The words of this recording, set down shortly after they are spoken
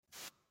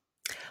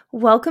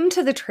Welcome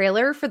to the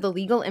trailer for the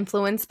Legal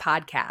Influence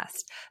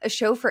podcast, a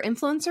show for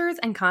influencers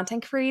and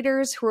content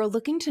creators who are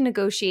looking to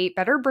negotiate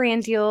better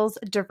brand deals,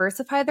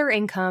 diversify their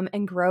income,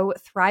 and grow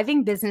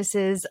thriving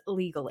businesses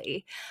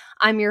legally.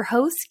 I'm your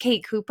host,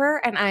 Kate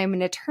Cooper, and I am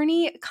an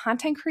attorney,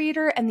 content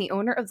creator, and the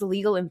owner of the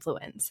Legal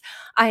Influence.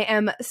 I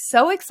am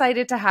so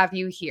excited to have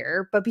you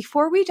here, but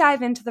before we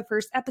dive into the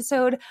first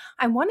episode,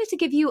 I wanted to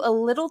give you a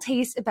little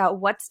taste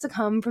about what's to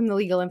come from the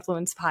Legal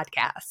Influence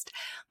podcast.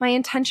 My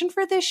intention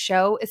for this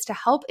show is to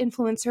help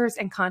influencers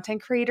and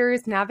content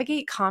creators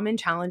navigate common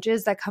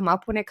challenges that come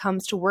up when it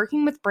comes to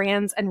working with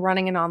brands and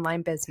running an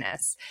online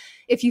business.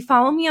 If you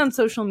follow me on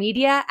social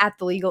media at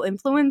The Legal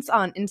Influence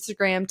on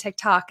Instagram,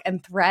 TikTok,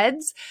 and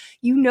Threads,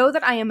 you know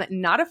that I am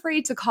not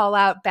afraid to call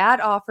out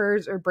bad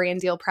offers or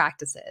brand deal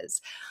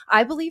practices.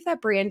 I believe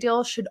that brand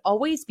deals should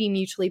always be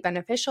mutually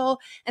beneficial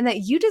and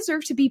that you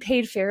deserve to be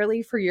paid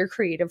fairly for your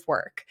creative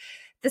work.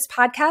 This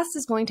podcast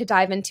is going to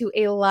dive into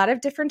a lot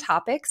of different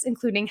topics,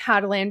 including how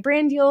to land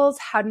brand deals,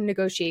 how to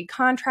negotiate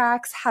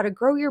contracts, how to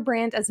grow your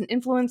brand as an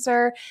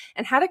influencer,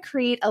 and how to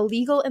create a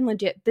legal and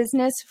legit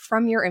business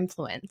from your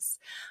influence.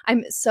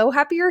 I'm so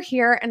happy you're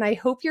here, and I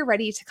hope you're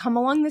ready to come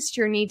along this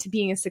journey to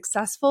being a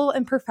successful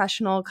and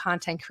professional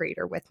content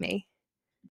creator with me.